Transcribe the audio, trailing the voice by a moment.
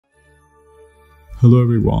Hello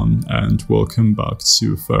everyone and welcome back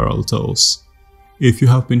to Feral Tales. If you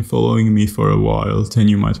have been following me for a while, then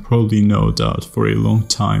you might probably know that for a long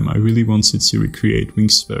time I really wanted to recreate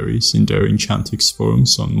Winx fairies in their Enchantix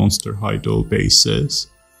forms on Monster High doll bases.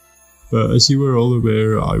 But as you were all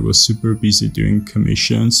aware, I was super busy doing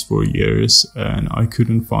commissions for years and I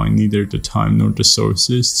couldn't find neither the time nor the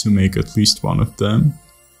sources to make at least one of them.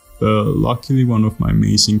 But luckily one of my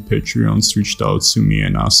amazing Patreons reached out to me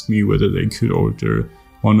and asked me whether they could order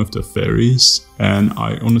one of the fairies, and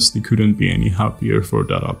I honestly couldn't be any happier for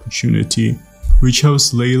that opportunity. We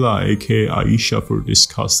chose Layla aka Aisha for this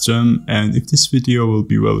custom, and if this video will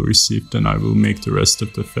be well received then I will make the rest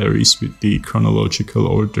of the fairies with the chronological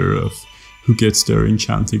order of who gets their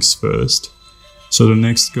Enchantix first. So the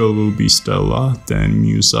next girl will be Stella, then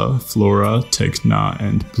Musa, Flora, Tecna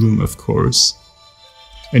and Bloom of course.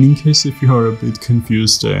 And in case if you are a bit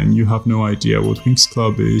confused and you have no idea what Winx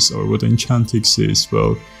Club is or what Enchantix is,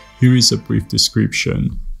 well, here is a brief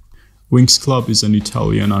description. Winx Club is an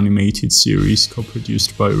Italian animated series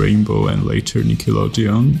co-produced by Rainbow and later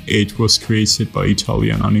Nickelodeon. It was created by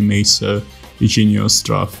Italian animator Eugenio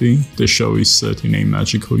Straffi. The show is set in a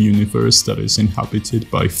magical universe that is inhabited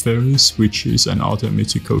by fairies, witches and other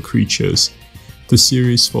mythical creatures. The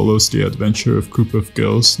series follows the adventure of a group of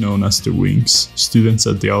girls known as the Winx, students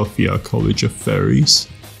at the Althea College of Fairies,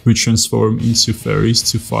 who transform into fairies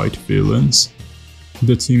to fight villains.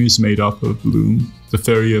 The team is made up of Bloom, the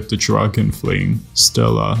fairy of the dragon flame,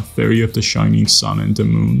 Stella, fairy of the shining sun and the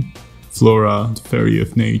moon, Flora, the fairy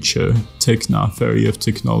of nature, Tecna, fairy of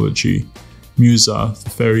technology, Musa, the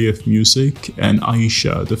fairy of music, and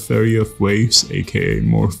Aisha, the fairy of waves aka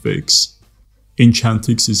Morphix.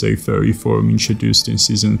 Enchantix is a fairy form introduced in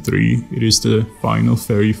Season 3. It is the final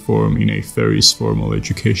fairy form in a fairy's formal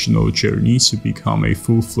educational journey to become a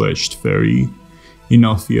full-fledged fairy. In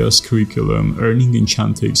Althea's curriculum, earning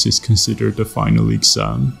Enchantix is considered the final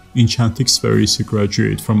exam. Enchantix fairies who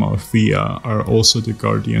graduate from Althea are also the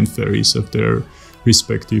guardian fairies of their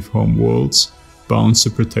respective homeworlds, bound to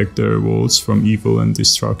protect their worlds from evil and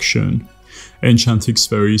destruction. Enchantix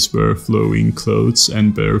fairies wear flowing clothes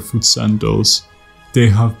and barefoot sandals. They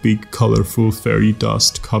have big colorful fairy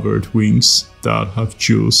dust covered wings that have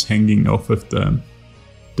jewels hanging off of them.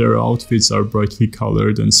 Their outfits are brightly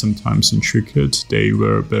colored and sometimes intricate. They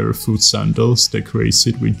wear barefoot sandals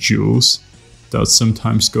decorated with jewels that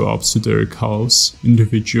sometimes go up to their calves.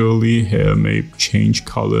 Individually, hair may change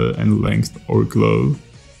color and length or glow.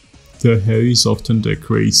 Their hair is often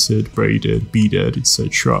decorated, braided, beaded,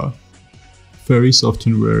 etc. Fairies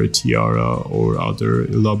often wear a tiara or other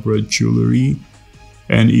elaborate jewelry,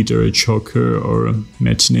 and either a choker or a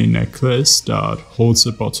matinee necklace that holds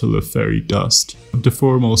a bottle of fairy dust. The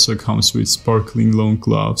form also comes with sparkling long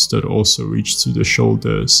gloves that also reach to the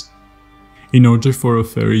shoulders. In order for a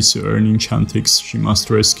fairy to earn Enchantix, she must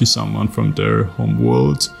rescue someone from their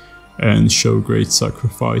homeworld and show great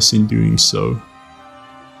sacrifice in doing so.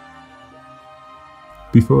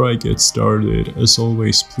 Before I get started, as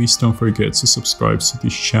always, please don't forget to subscribe to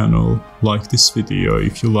this channel, like this video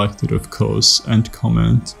if you liked it of course, and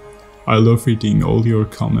comment. I love reading all your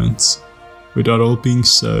comments. With that all being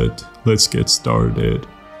said, let's get started.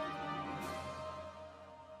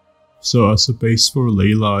 So as a base for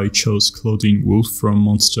Layla, I chose Claudine Wolf from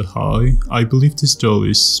Monster High. I believe this doll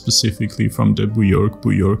is specifically from the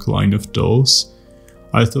Bujork line of dolls.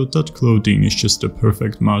 I thought that Claudine is just a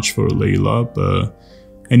perfect match for Layla, but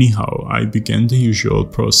anyhow, I began the usual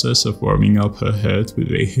process of warming up her head with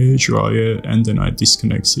a hairdryer and then I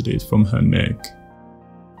disconnected it from her neck.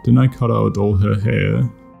 Then I cut out all her hair.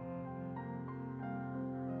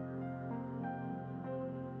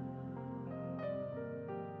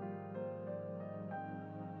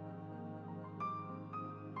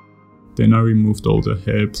 Then I removed all the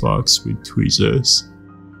hair plugs with tweezers.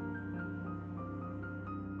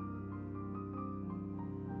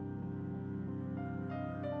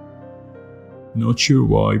 Not sure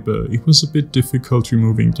why, but it was a bit difficult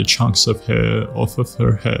removing the chunks of hair off of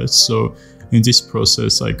her head, so in this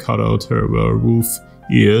process I cut out her werewolf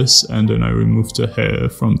ears and then I removed the hair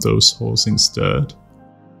from those holes instead.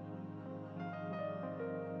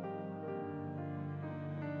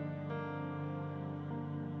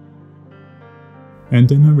 And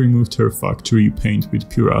then I removed her factory paint with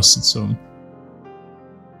pure acetone.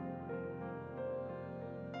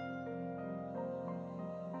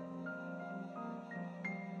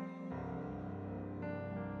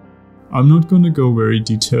 I'm not gonna go very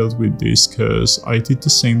detailed with this cause I did the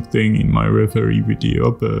same thing in my Reverie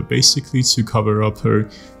video, but basically to cover up her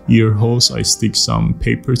ear holes I stick some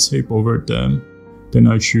paper tape over them. Then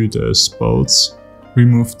I drew the spots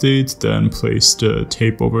Removed it, then placed the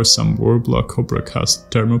tape over some Warbler Cobra Cast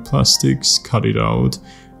thermoplastics, cut it out,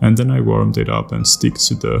 and then I warmed it up and stick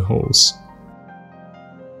to the holes.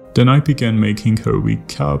 Then I began making her wig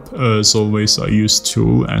cap. As always, I used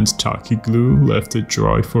tulle and tacky glue, left it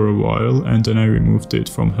dry for a while, and then I removed it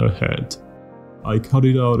from her head. I cut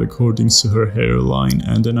it out according to her hairline,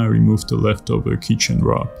 and then I removed the leftover kitchen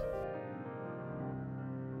wrap.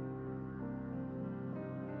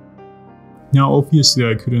 Now obviously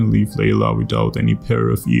I couldn't leave Layla without any pair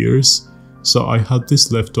of ears, so I had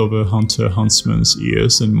this leftover Huntsman's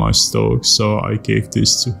ears in my stock, so I gave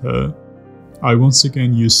this to her. I once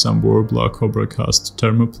again used some Warbler Cobra Cast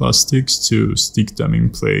thermoplastics to stick them in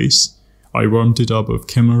place. I warmed it up off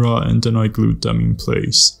camera and then I glued them in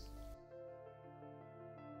place.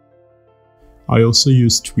 I also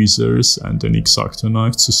used tweezers and an X-Acto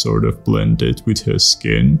knife to sort of blend it with her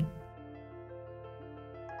skin.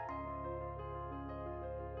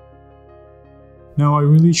 Now I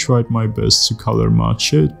really tried my best to color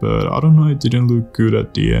match it, but I don't know, it didn't look good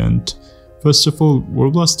at the end. First of all,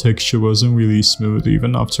 Warbler's texture wasn't really smooth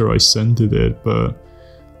even after I sanded it, but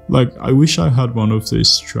like I wish I had one of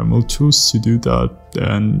these Dremel tools to do that,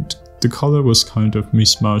 and the color was kind of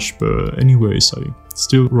mismatched, but anyways I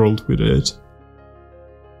still rolled with it.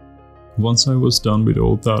 Once I was done with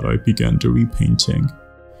all that, I began the repainting.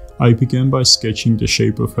 I began by sketching the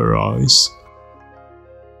shape of her eyes.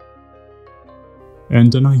 And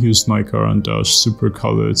then I used my Caran d'Ache super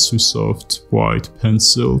colored to soft white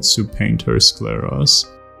pencil to paint her scleras.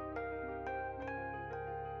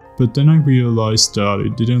 But then I realized that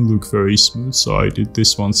it didn't look very smooth, so I did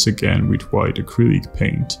this once again with white acrylic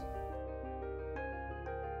paint.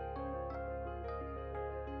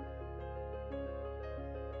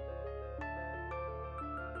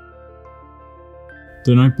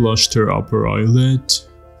 Then I blushed her upper eyelid,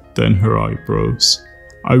 then her eyebrows.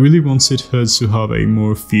 I really wanted her to have a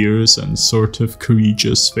more fierce and sort of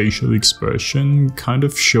courageous facial expression, kind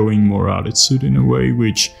of showing more attitude in a way,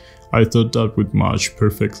 which I thought that would match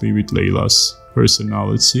perfectly with Layla's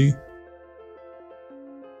personality.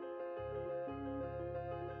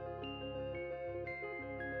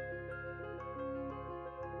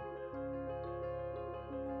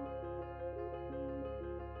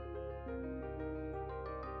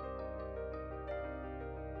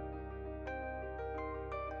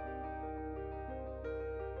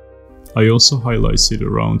 I also highlighted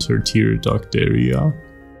around her tear duct area.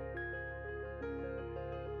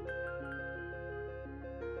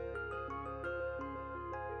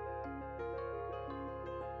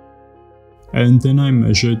 And then I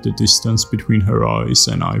measured the distance between her eyes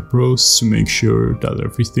and eyebrows to make sure that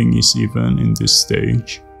everything is even in this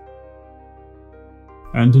stage.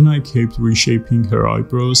 And then I kept reshaping her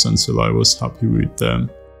eyebrows until I was happy with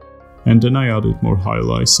them. And then I added more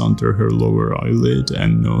highlights under her lower eyelid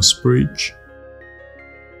and nose bridge.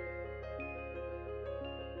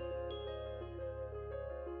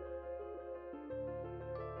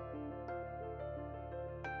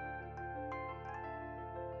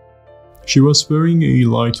 She was wearing a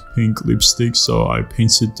light pink lipstick, so I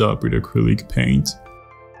painted that with acrylic paint.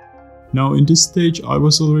 Now in this stage I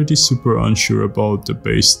was already super unsure about the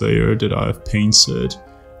base layer that I have painted.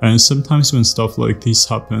 And sometimes when stuff like this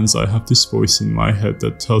happens, I have this voice in my head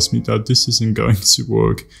that tells me that this isn't going to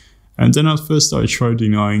work. And then at first I try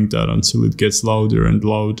denying that until it gets louder and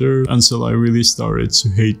louder, until I really started to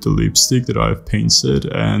hate the lipstick that I've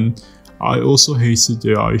painted, and I also hated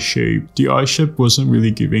the eye shape. The eye shape wasn't really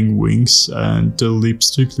giving Winx, and the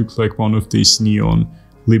lipstick looked like one of these neon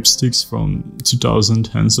lipsticks from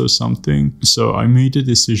 2010s or something. So I made the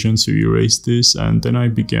decision to erase this, and then I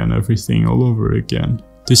began everything all over again.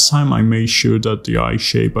 This time I made sure that the eye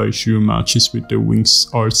shape I drew matches with the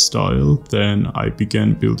Winx art style, then I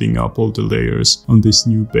began building up all the layers on this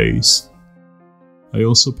new base. I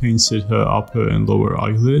also painted her upper and lower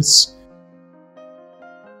eyelids.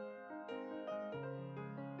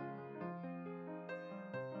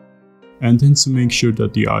 And then to make sure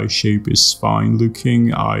that the eye shape is fine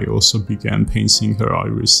looking, I also began painting her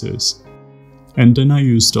irises. And then I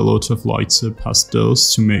used a lot of lighter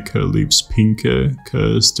pastels to make her lips pinker,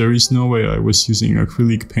 cause there is no way I was using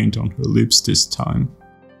acrylic paint on her lips this time.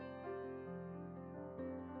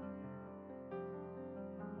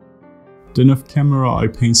 Then off camera I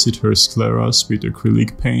painted her scleras with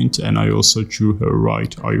acrylic paint, and I also drew her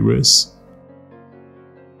right iris.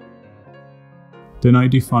 Then I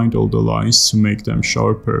defined all the lines to make them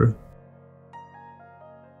sharper.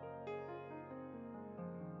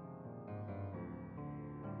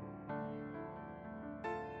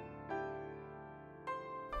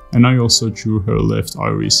 And I also drew her left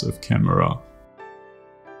iris off camera.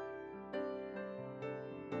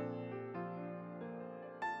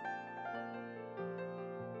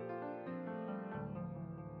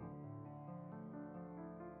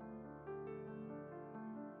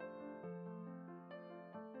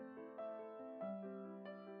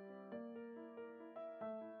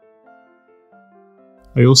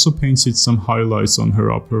 I also painted some highlights on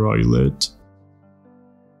her upper eyelid.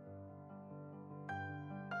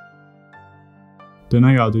 Then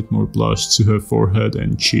I added more blush to her forehead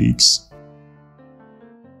and cheeks.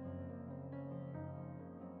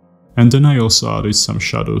 And then I also added some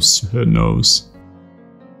shadows to her nose.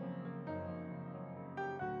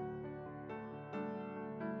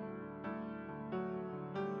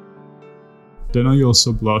 Then I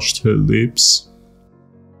also blushed her lips.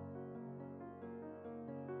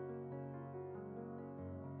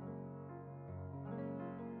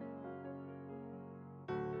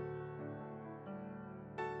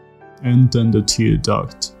 And then the tear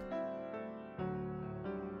duct.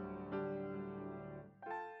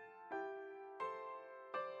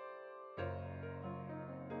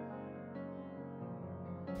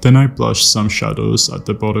 Then I blushed some shadows at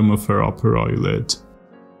the bottom of her upper eyelid.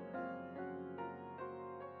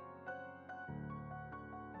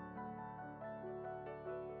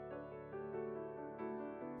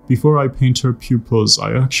 Before I paint her pupils,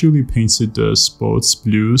 I actually painted the spots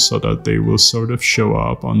blue so that they will sort of show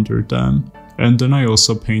up under them. And then I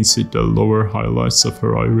also painted the lower highlights of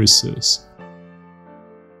her irises.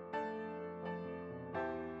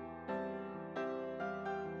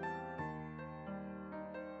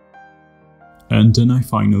 And then I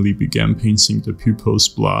finally began painting the pupils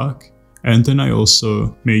black. And then I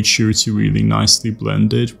also made sure to really nicely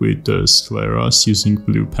blend it with the scleras using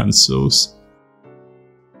blue pencils.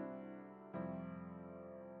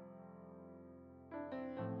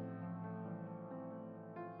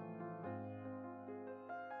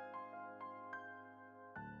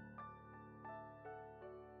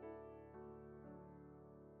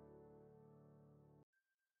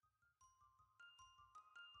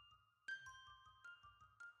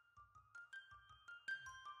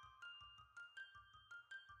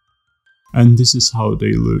 And this is how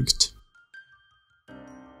they looked.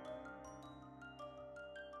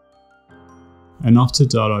 And after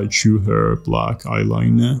that I drew her black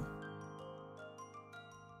eyeliner.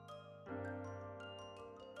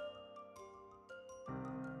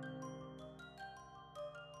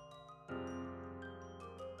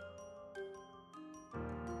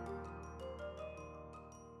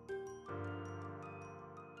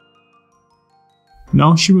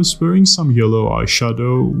 Now she was wearing some yellow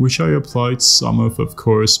eyeshadow, which I applied some of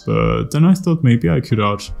course, but then I thought maybe I could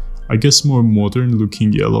add, I guess, more modern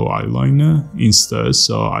looking yellow eyeliner instead,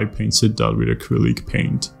 so I painted that with acrylic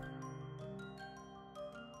paint.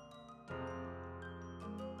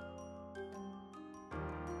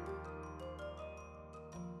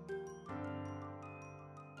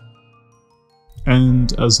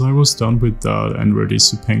 And as I was done with that and ready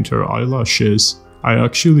to paint her eyelashes, I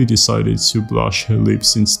actually decided to blush her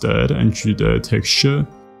lips instead and drew the texture,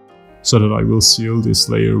 so that I will seal this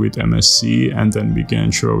layer with MSC and then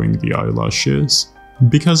begin drawing the eyelashes.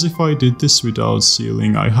 Because if I did this without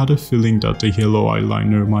sealing, I had a feeling that the yellow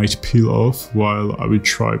eyeliner might peel off while I would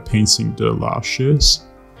try painting the lashes.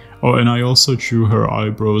 Oh, and I also drew her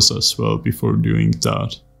eyebrows as well before doing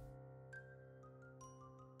that.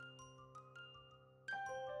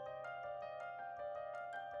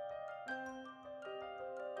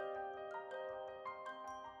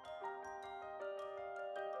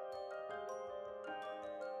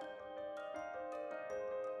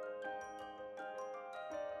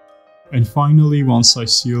 And finally, once I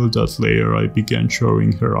sealed that layer, I began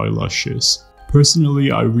drawing her eyelashes.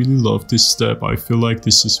 Personally, I really love this step. I feel like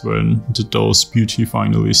this is when the doll's beauty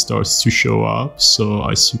finally starts to show up, so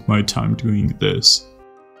I took my time doing this.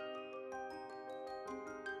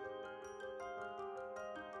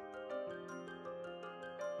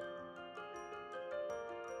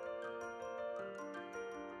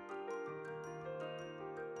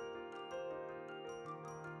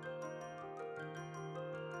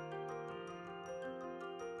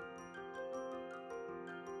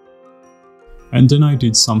 And then I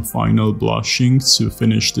did some final blushing to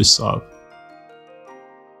finish this up.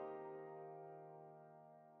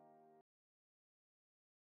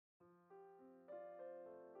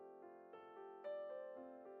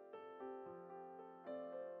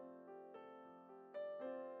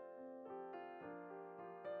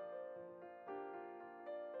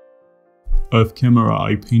 Off camera,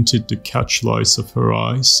 I painted the catch lights of her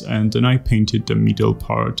eyes, and then I painted the middle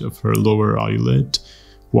part of her lower eyelid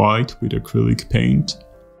white with acrylic paint.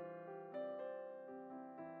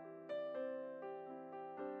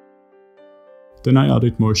 Then I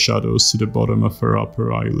added more shadows to the bottom of her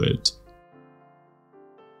upper eyelid.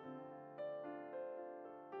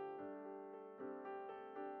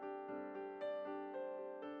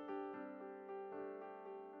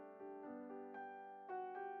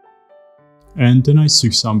 And then I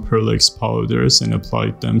took some Pearl X powders and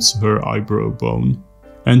applied them to her eyebrow bone.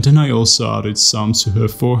 And then I also added some to her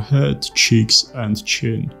forehead, cheeks and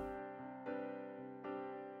chin.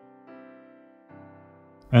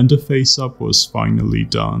 And the face up was finally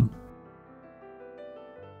done.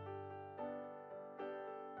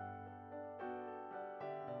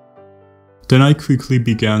 Then I quickly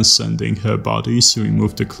began sanding her body to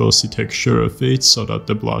remove the glossy texture of it so that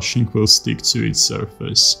the blushing will stick to its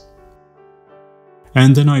surface.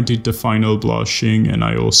 And then I did the final blushing and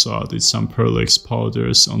I also added some Pearl X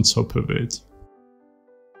powders on top of it.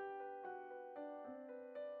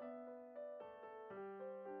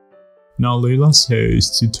 Now Layla's hair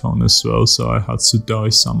is two-tone as well, so I had to dye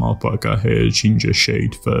some alpaca hair ginger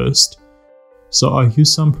shade first. So I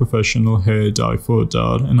used some professional hair dye for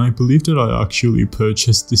that, and I believe that I actually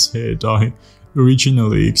purchased this hair dye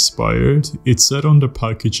originally expired. It said on the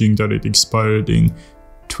packaging that it expired in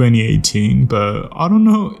 2018, but I don't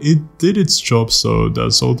know, it did its job, so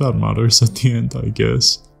that's all that matters at the end, I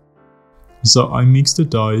guess. So I mixed the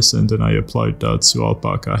dyes and then I applied that to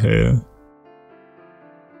alpaca hair.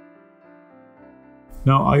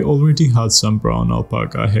 Now I already had some brown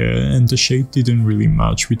alpaca hair and the shade didn't really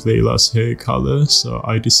match with Layla's hair color, so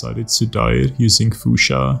I decided to dye it using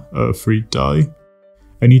fuchsia, a fruit dye.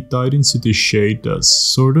 And it dyed into this shade that's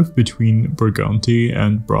sort of between burgundy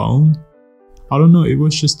and brown. I don't know, it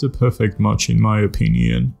was just the perfect match in my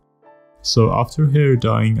opinion. So after hair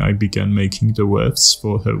dyeing, I began making the wefts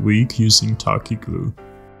for her wig using tacky glue.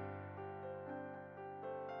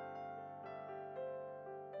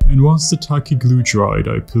 And once the tacky glue dried,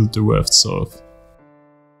 I peeled the wefts off.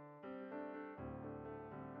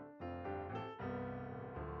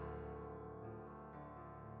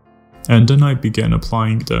 And then I began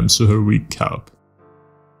applying them to her wig cap.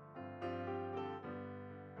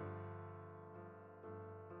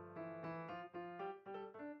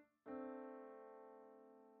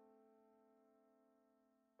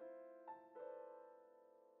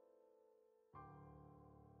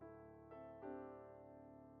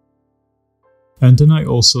 And then I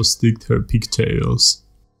also sticked her pigtails.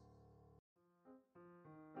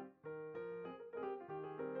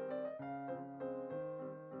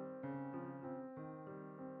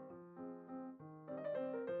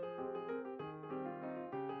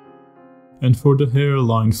 And for the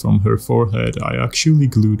hairline from her forehead, I actually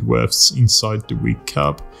glued wefts inside the wig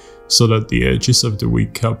cap so that the edges of the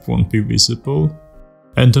wig cap won't be visible.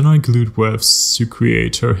 And then I glued wefts to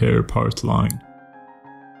create her hair part line.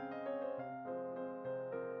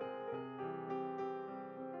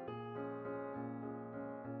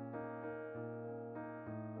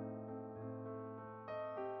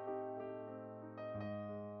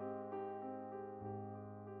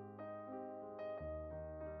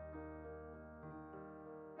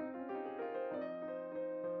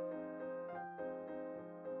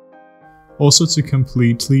 Also, to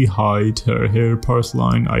completely hide her hair part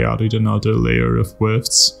line, I added another layer of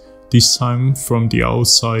wefts, this time from the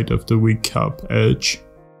outside of the wig cap edge.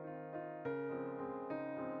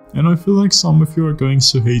 And I feel like some of you are going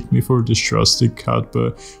to hate me for this drastic cut,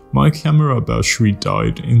 but my camera battery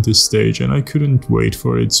died in this stage and I couldn't wait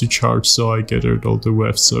for it to charge, so I gathered all the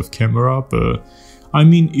wefts off camera. But I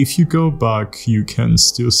mean, if you go back, you can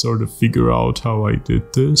still sort of figure out how I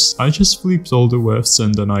did this. I just flipped all the wefts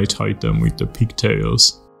and then I tied them with the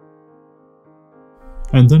pigtails.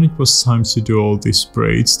 And then it was time to do all these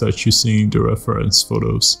braids that you see in the reference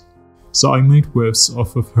photos. So I made wefts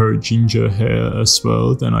off of her ginger hair as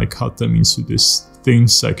well, then I cut them into these thin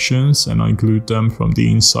sections and I glued them from the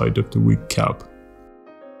inside of the wig cap.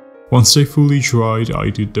 Once they fully dried, I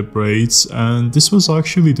did the braids, and this was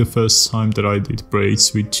actually the first time that I did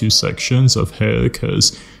braids with 2 sections of hair,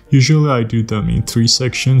 cause usually I do them in 3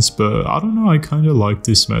 sections, but I don't know, I kinda like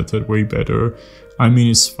this method way better. I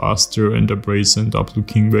mean, it's faster and the braids end up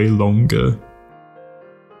looking way longer.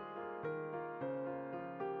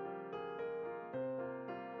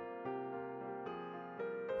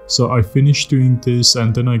 So I finished doing this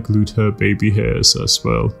and then I glued her baby hairs as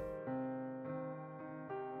well.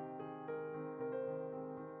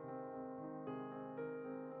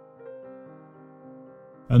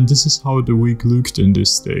 And this is how the wig looked in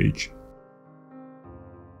this stage.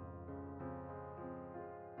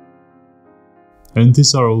 And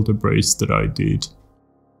these are all the braids that I did.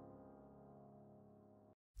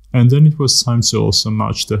 And then it was time to also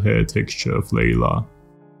match the hair texture of Layla.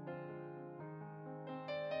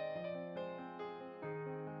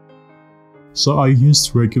 So I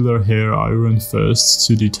used regular hair iron first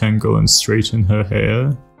to detangle and straighten her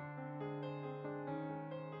hair.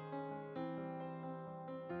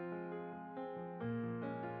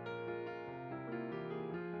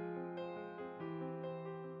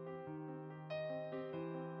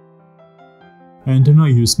 And then I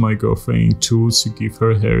used my goffraying tool to give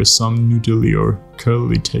her hair some noodly or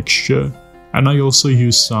curly texture. And I also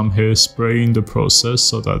used some hairspray in the process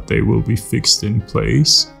so that they will be fixed in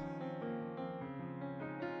place.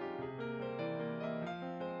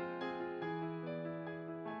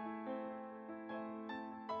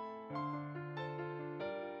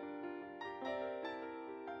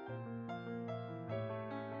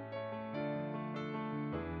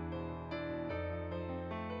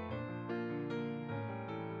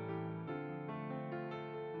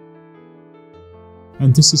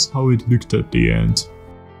 And this is how it looked at the end.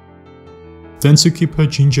 Then to keep her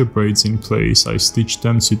ginger braids in place, I stitched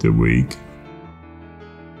them to the wig.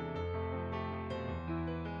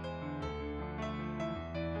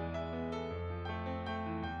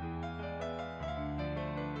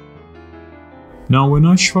 Now when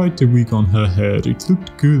I tried the wig on her head, it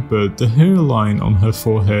looked good, but the hairline on her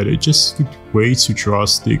forehead, it just looked way too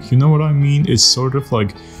drastic, you know what I mean? It's sort of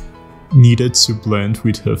like needed to blend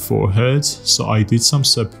with her forehead, so I did some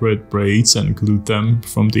separate braids and glued them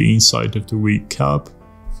from the inside of the wig cap.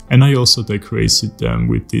 And I also decorated them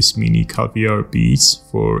with these mini caviar beads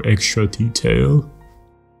for extra detail.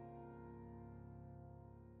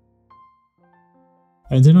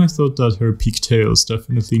 And then I thought that her pigtails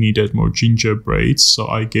definitely needed more ginger braids, so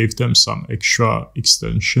I gave them some extra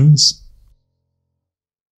extensions.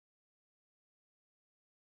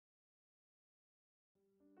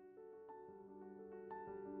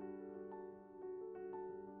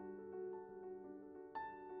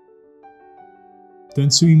 Then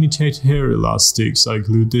to imitate hair elastics, I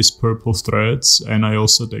glued these purple threads and I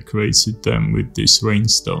also decorated them with these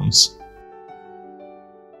rhinestones.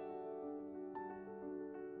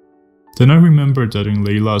 Then I remembered that in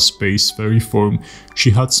Layla's base fairy form,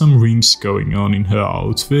 she had some rings going on in her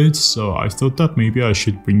outfit, so I thought that maybe I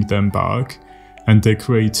should bring them back and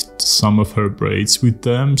decorate some of her braids with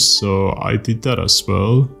them, so I did that as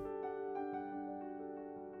well.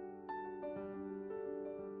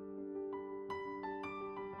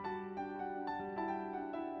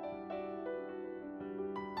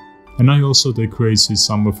 And I also decorated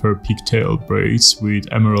some of her pigtail braids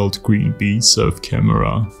with emerald green beads of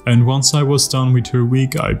camera. And once I was done with her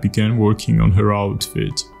wig, I began working on her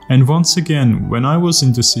outfit. And once again, when I was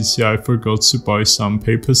in the city, I forgot to buy some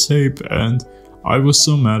paper tape, and I was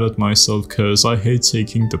so mad at myself cause I hate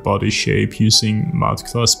taking the body shape using matte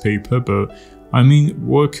glass paper, but I mean,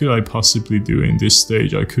 what could I possibly do in this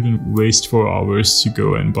stage? I couldn't waste 4 hours to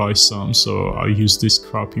go and buy some, so I used this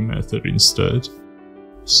crappy method instead.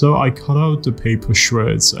 So I cut out the paper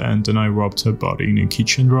shreds and then I wrapped her body in a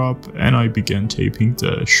kitchen wrap and I began taping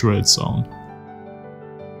the shreds on.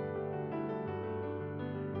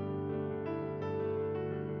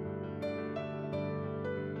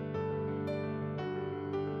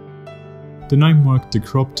 Then I marked the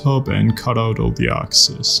crop top and cut out all the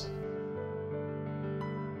axes.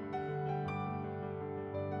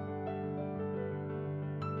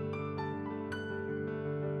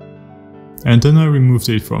 And then I removed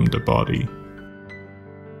it from the body.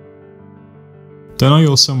 Then I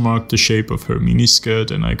also marked the shape of her miniskirt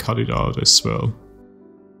and I cut it out as well.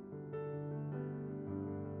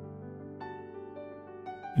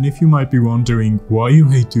 And if you might be wondering why you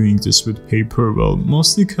hate doing this with paper, well,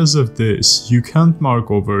 mostly because of this. You can't mark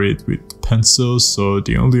over it with pencils, so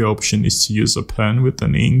the only option is to use a pen with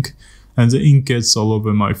an ink, and the ink gets all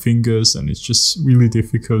over my fingers and it's just really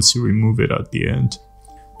difficult to remove it at the end.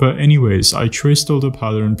 But anyways, I traced all the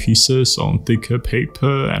pattern pieces on thicker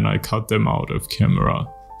paper and I cut them out of camera.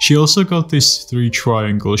 She also got these 3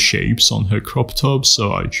 triangle shapes on her crop top,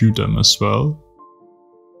 so I drew them as well.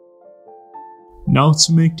 Now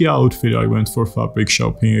to make the outfit, I went for fabric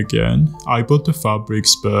shopping again. I bought the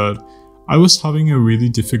fabrics, but I was having a really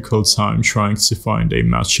difficult time trying to find a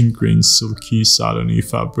matching green silky satiny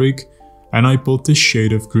fabric. And I bought this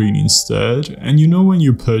shade of green instead, and you know when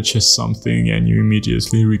you purchase something and you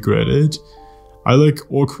immediately regret it? I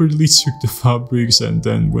awkwardly took the fabrics and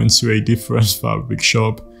then went to a different fabric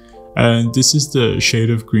shop, and this is the shade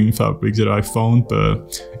of green fabric that I found,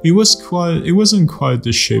 but it wasn't quite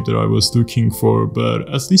the shade that I was looking for, but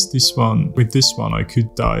at least with this one I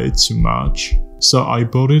could dye it to match. So I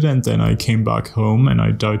bought it and then I came back home and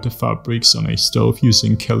I dyed the fabrics on a stove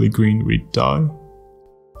using Kelly Green Reed dye.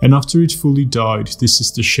 And after it fully dyed, this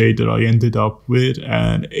is the shade that I ended up with,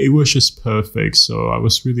 and it was just perfect, so I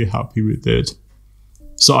was really happy with it.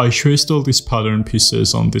 So I traced all these pattern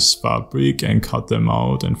pieces on this fabric and cut them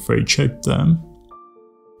out and fray checked them.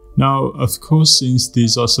 Now, of course, since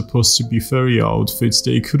these are supposed to be fairy outfits,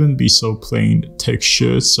 they couldn't be so plain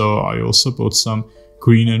textured, so I also bought some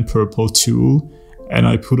green and purple tulle, and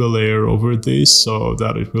I put a layer over this so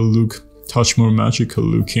that it will look touch more magical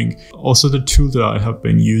looking. Also, the tool that I have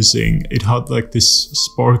been using, it had like this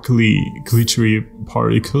sparkly glittery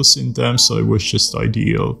particles in them, so it was just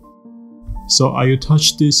ideal. So I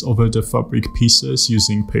attached this over the fabric pieces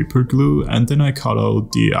using paper glue, and then I cut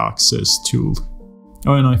out the access tool.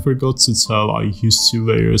 Oh, and I forgot to tell, I used 2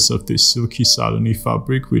 layers of this silky satiny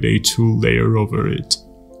fabric with a tulle layer over it.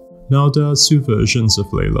 Now there are 2 versions of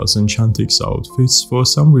Layla's Enchantix outfits. For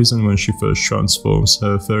some reason when she first transforms,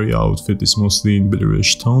 her fairy outfit is mostly in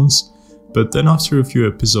bluish tones, but then after a few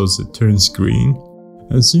episodes it turns green.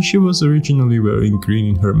 And since she was originally wearing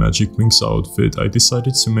green in her Magic Winx outfit, I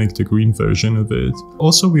decided to make the green version of it.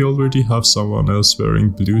 Also, we already have someone else wearing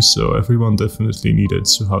blue, so everyone definitely needed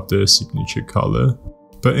to have their signature color.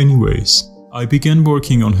 But anyways, I began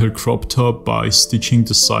working on her crop top by stitching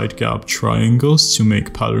the side gap triangles to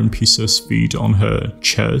make pattern pieces fit on her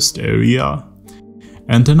chest area.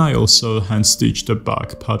 And then I also hand stitched the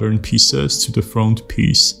back pattern pieces to the front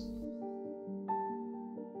piece.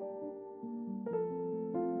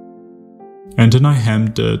 And then I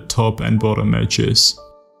hemmed the top and bottom edges.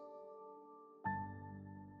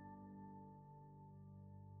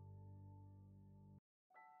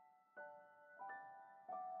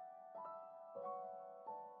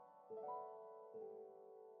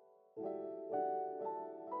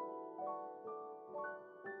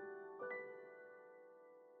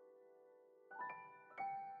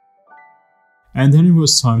 And then it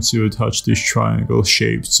was time to attach these triangle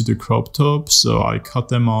shapes to the crop top, so I cut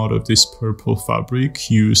them out of this purple fabric,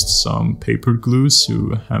 used some paper glue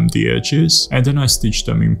to hem the edges, and then I stitched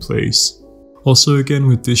them in place. Also again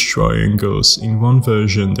with these triangles, in one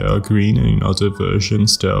version they are green and in other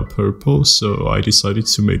versions they are purple, so I decided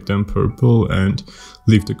to make them purple and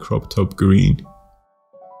leave the crop top green.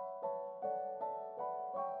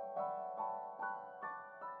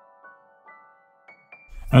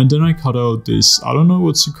 And then I cut out this, I don't know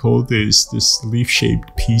what to call this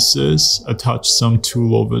leaf-shaped pieces, attached some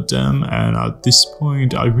tulle over them, and at this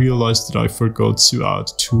point I realized that I forgot to add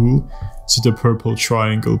tulle to the purple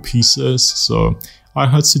triangle pieces, so I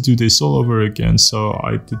had to do this all over again, so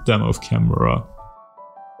I did them off camera.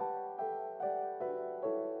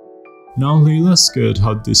 Now Layla's skirt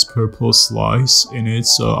had this purple slice in it,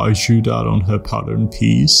 so I drew that on her pattern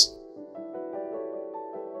piece.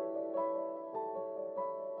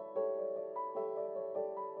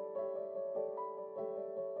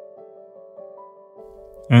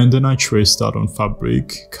 And then I traced that on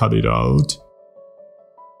fabric, cut it out.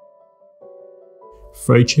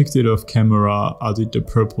 Fray checked it off camera, added the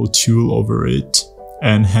purple tulle over it,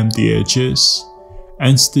 and hemmed the edges,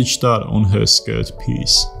 and stitched that on her skirt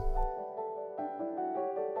piece.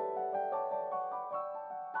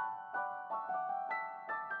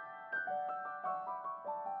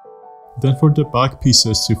 Then for the back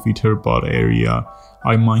pieces to fit her butt area,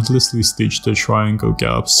 I mindlessly stitched the triangle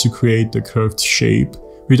gaps to create the curved shape,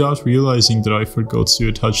 without realizing that I forgot to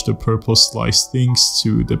attach the purple slice things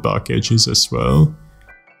to the back edges as well.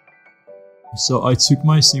 So I took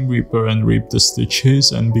my seam ripper and ripped the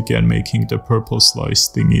stitches and began making the purple slice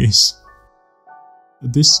thingies.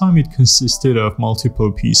 This time it consisted of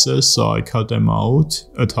multiple pieces, so I cut them out,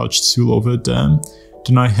 attached tulle over them,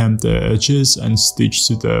 then I hemmed the edges and stitched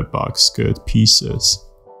to the back skirt pieces.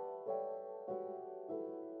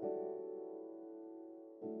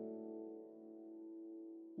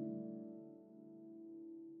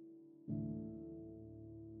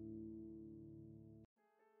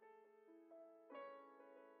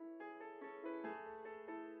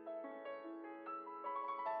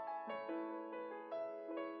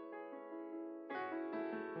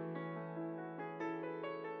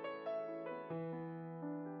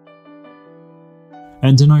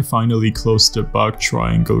 And then I finally closed the back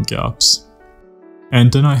triangle gaps.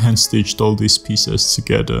 And then I hand stitched all these pieces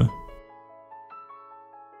together.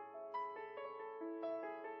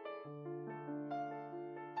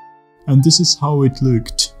 And this is how it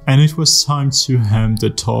looked. And it was time to hem the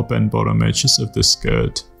top and bottom edges of the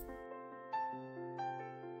skirt.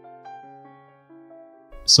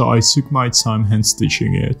 So I took my time hand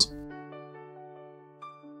stitching it.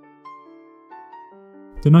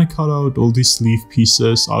 Then I cut out all these leaf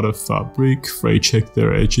pieces out of fabric, fray checked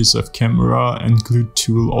their edges of camera and glued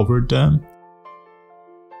tulle over them.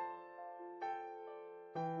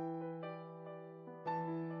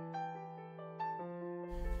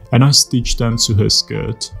 And I stitched them to her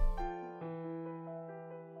skirt.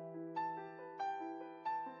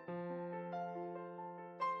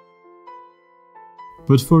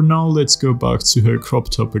 But for now, let's go back to her crop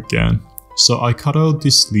top again. So I cut out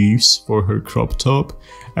these leaves for her crop top,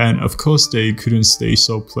 and of course they couldn't stay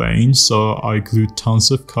so plain, so I glued tons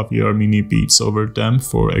of caviar mini beads over them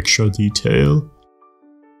for extra detail.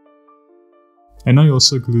 And I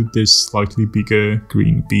also glued these slightly bigger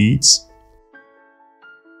green beads.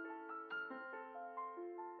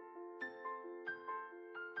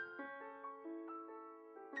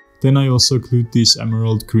 Then I also glued these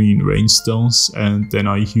emerald green rhinestones, and then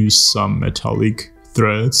I used some metallic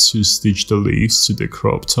threads to stitch the leaves to the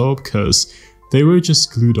crop top because they were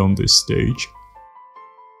just glued on this stage.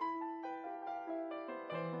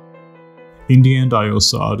 In the end, I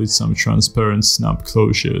also added some transparent snap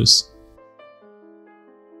closures.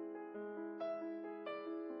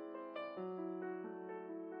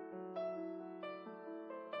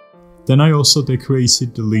 Then I also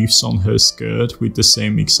decorated the leaves on her skirt with the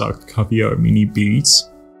same exact caviar mini beads.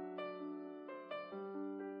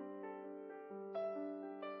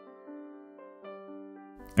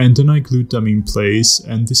 And then I glued them in place,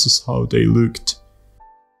 and this is how they looked.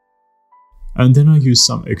 And then I used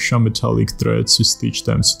some extra metallic threads to stitch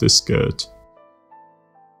them to the skirt.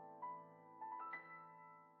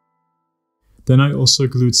 Then I also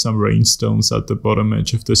glued some rhinestones at the bottom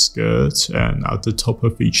edge of the skirt and at the top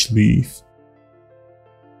of each leaf.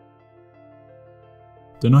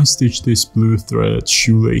 Then I stitched these blue thread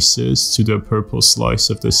shoelaces to the purple slice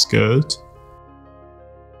of the skirt.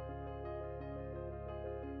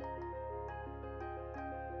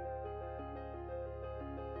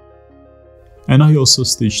 And I also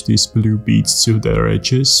stitched these blue beads to their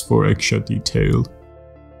edges for extra detail.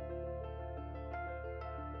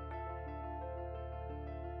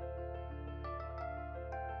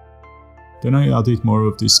 Then I added more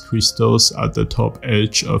of these crystals at the top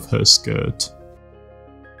edge of her skirt.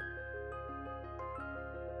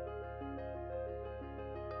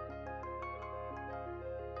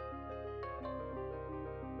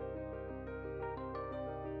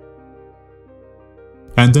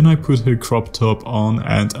 And then I put her crop top on,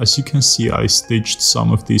 and as you can see, I stitched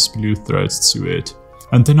some of these blue threads to it.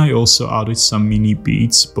 And then I also added some mini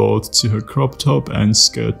beads both to her crop top and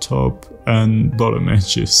skirt top and bottom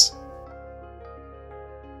edges.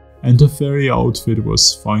 And the fairy outfit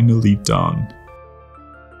was finally done.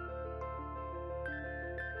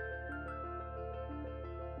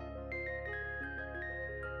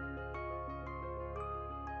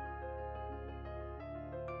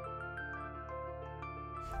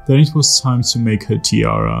 Then it was time to make her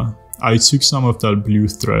tiara. I took some of that blue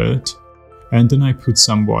thread, and then I put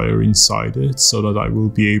some wire inside it so that I will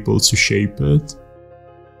be able to shape it.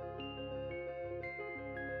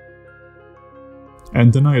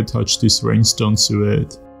 And then I attached this rhinestone to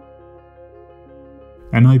it,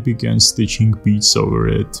 and I began stitching beads over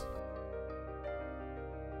it.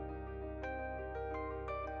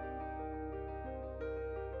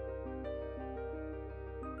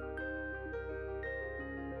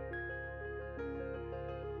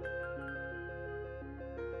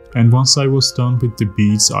 And once I was done with the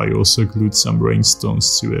beads, I also glued some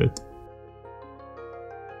rhinestones to it.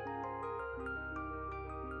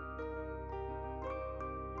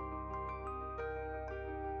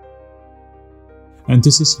 And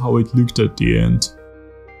this is how it looked at the end.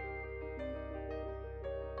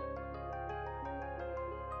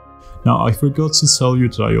 Now I forgot to tell you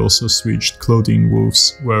that I also switched Clothing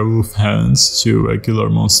Wolf's werewolf hands to regular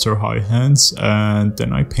Monster High hands, and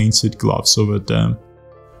then I painted gloves over them.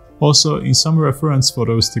 Also, in some reference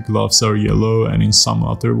photos the gloves are yellow, and in some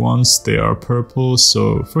other ones they are purple,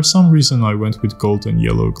 so for some reason I went with gold and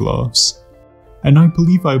yellow gloves. And I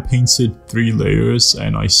believe I painted 3 layers,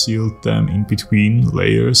 and I sealed them in between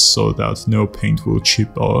layers so that no paint will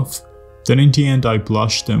chip off. Then in the end I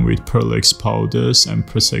blushed them with Pearl X powders and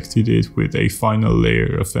protected it with a final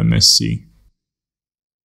layer of MSC.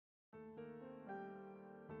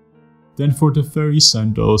 Then for the fairy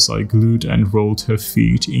sandals, I glued and rolled her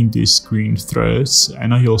feet in these green threads,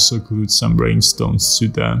 and I also glued some rhinestones to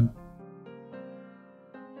them.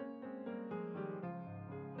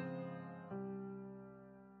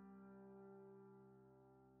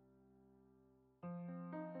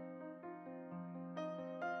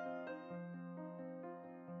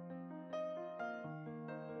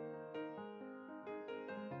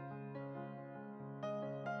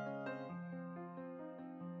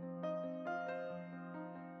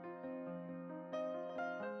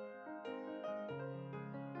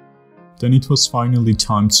 Then it was finally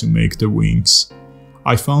time to make the wings.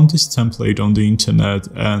 I found this template on the internet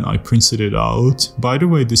and I printed it out. By the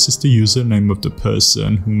way, this is the username of the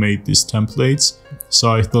person who made these templates,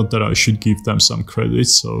 so I thought that I should give them some credit,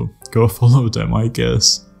 so go follow them, I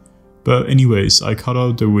guess. But anyways, I cut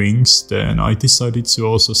out the wings, then I decided to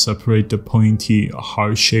also separate the pointy,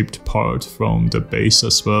 heart-shaped part from the base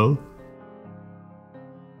as well.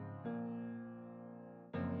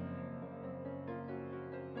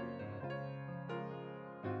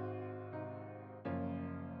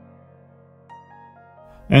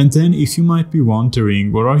 And then if you might be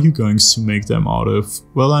wondering, what are you going to make them out of?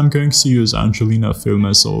 Well, I'm going to use Angelina film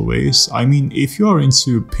as always. I mean, if you are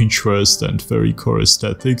into Pinterest and fairy core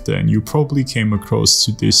aesthetic, then you probably came across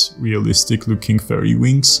to this realistic looking fairy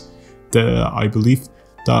wings. I believe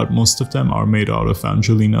that most of them are made out of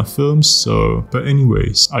Angelina films, but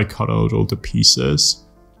anyways, I cut out all the pieces.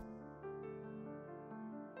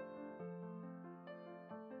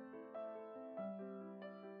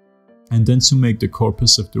 And then to make the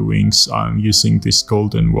corpus of the wings, I'm using this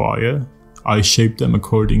golden wire. I shaped them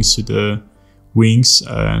according to the wings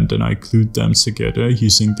and then I glued them together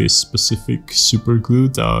using this specific super glue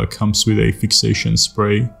that comes with a fixation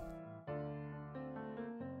spray.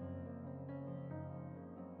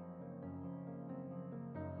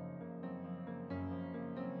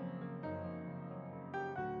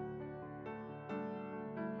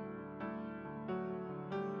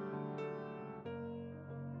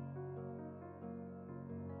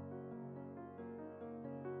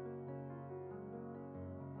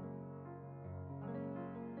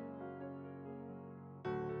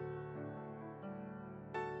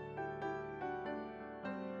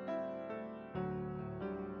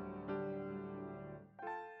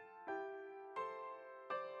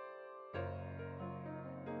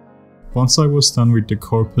 Once I was done with the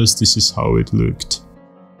corpus, this is how it looked.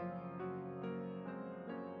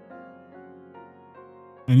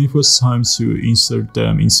 And it was time to insert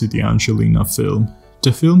them into the Angelina film.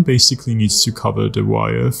 The film basically needs to cover the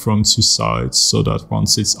wire from two sides so that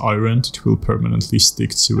once it's ironed, it will permanently stick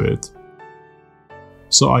to it.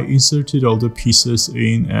 So I inserted all the pieces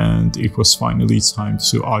in and it was finally time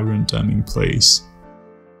to iron them in place.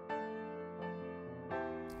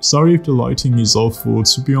 Sorry if the lighting is awful,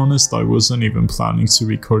 to be honest I wasn't even planning to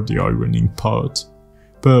record the ironing part.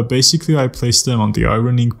 But basically I placed them on the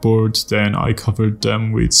ironing board, then I covered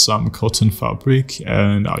them with some cotton fabric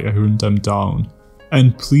and I ironed them down.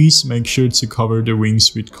 And please make sure to cover the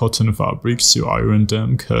wings with cotton fabric to iron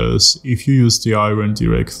them, cause if you use the iron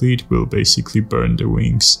directly it will basically burn the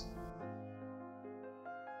wings.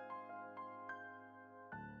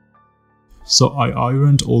 So I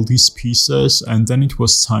ironed all these pieces and then it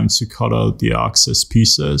was time to cut out the access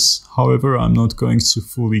pieces. However, I'm not going to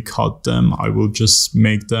fully cut them, I will just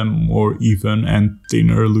make them more even and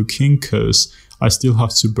thinner looking cause I still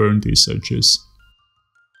have to burn these edges.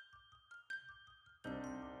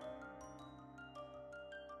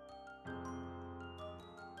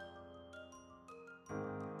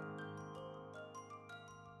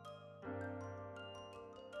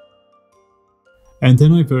 And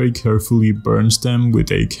then I very carefully burned them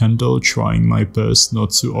with a candle, trying my best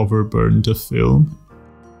not to overburn the film.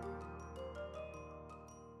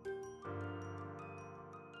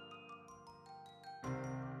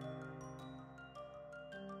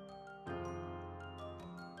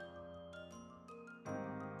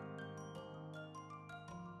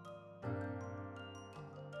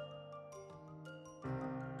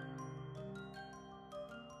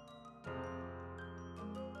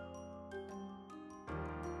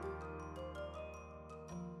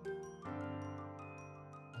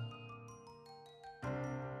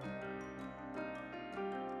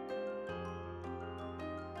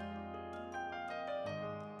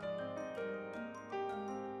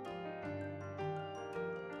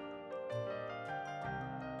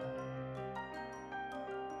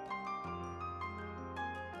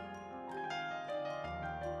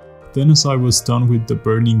 Then as I was done with the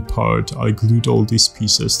burning part, I glued all these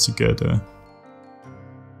pieces together.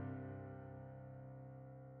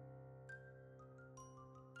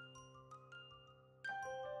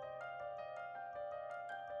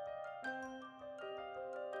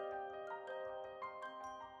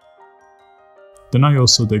 Then I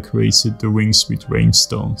also decorated the wings with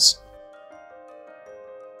rhinestones.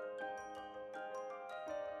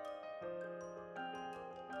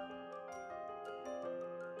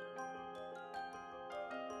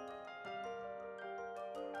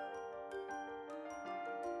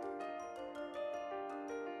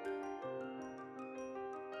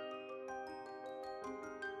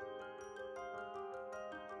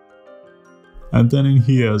 And then in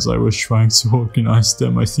here, as I was trying to organize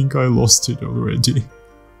them, I think I lost it already.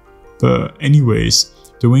 But anyways,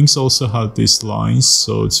 the wings also had these lines,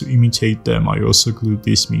 so to imitate them I also glued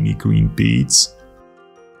these mini green beads.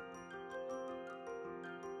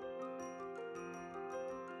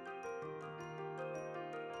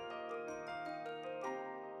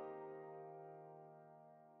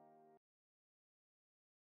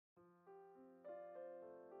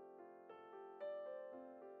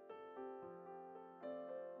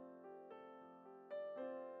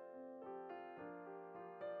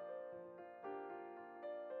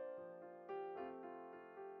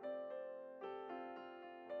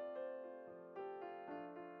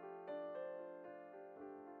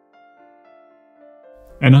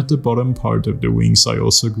 And at the bottom part of the wings I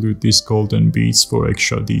also glued these golden beads for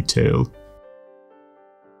extra detail.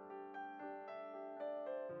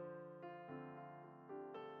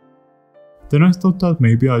 Then I thought that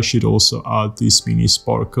maybe I should also add these mini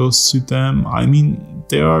sparkles to them. I mean,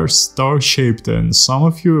 they are star shaped and some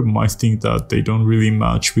of you might think that they don't really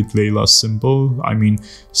match with Layla's symbol. I mean,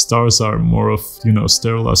 stars are more of,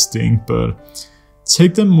 Stella's thing, but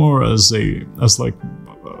take them more as like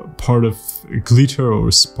part of glitter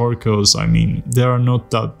or sparkles. I mean, they are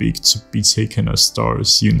not that big to be taken as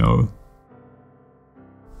stars,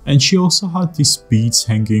 And she also had these beads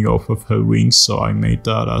hanging off of her wings, so I made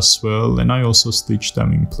that as well, and I also stitched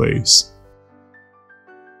them in place.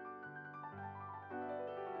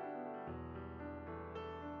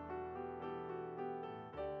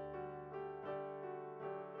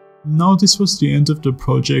 Now this was the end of the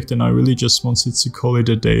project and I really just wanted to call it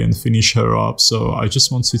a day and finish her up, so I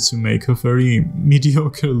just wanted to make a very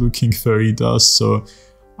mediocre looking fairy dust, so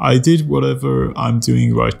I did whatever I'm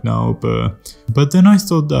doing right now, but then I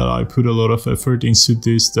thought that I put a lot of effort into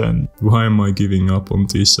this, then why am I giving up on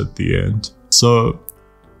this at the end? So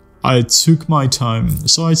I took my time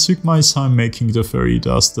making the fairy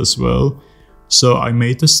dust as well. So I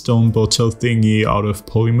made the stone bottle thingy out of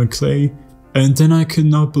polymer clay. And then I could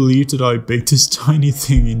not believe that I baked this tiny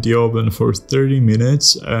thing in the oven for 30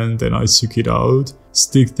 minutes and then I took it out,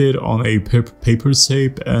 sticked it on a paper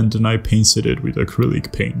tape and then I painted it with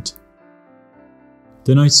acrylic paint.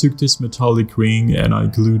 Then I took this metallic ring and I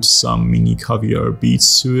glued some mini caviar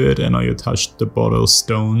beads to it and I attached the bottle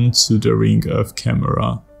stone to the ring of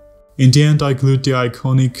camera. In the end I glued the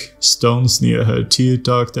iconic stones near her tear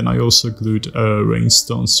duct and I also glued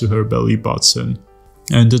rhinestones to her belly button.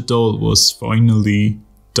 And the doll was finally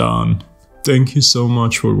done. Thank you so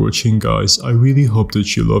much for watching guys, I really hope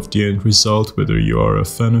that you loved the end result, whether you are a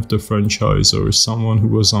fan of the franchise or someone who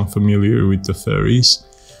was unfamiliar with the fairies.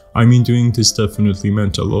 I mean, doing this definitely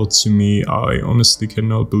meant a lot to me. I honestly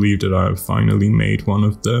cannot believe that I have finally made one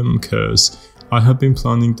of them, cause I have been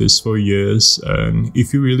planning this for years, and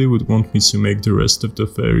if you really would want me to make the rest of the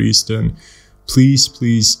fairies, then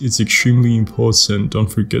please, it's extremely important, don't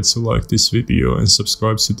forget to like this video and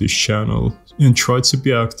subscribe to this channel, and try to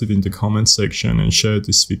be active in the comment section and share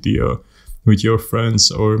this video with your friends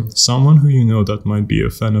or someone who you know that might be a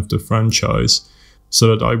fan of the franchise,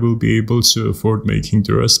 so that I will be able to afford making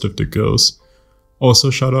the rest of the girls.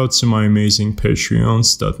 Also shout out to my amazing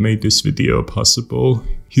Patreons that made this video possible.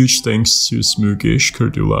 Huge thanks to Smoogish,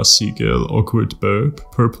 Cordula Seagull, Awkward Burp,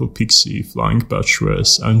 Purple Pixie, Flying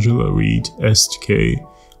Bacheloress, Angela Reed, SK,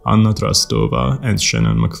 Anna Drastova, and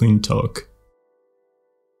Shannon McClintock.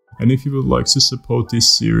 And if you would like to support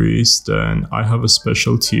this series, then I have a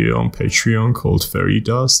special tier on Patreon called Fairy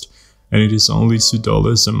Dust, and it is only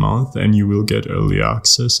 $2 a month and you will get early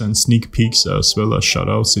access and sneak peeks as well as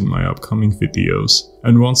shoutouts in my upcoming videos.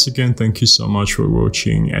 And once again, thank you so much for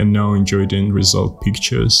watching and now enjoy the end result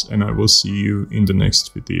pictures and I will see you in the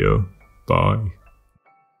next video. Bye.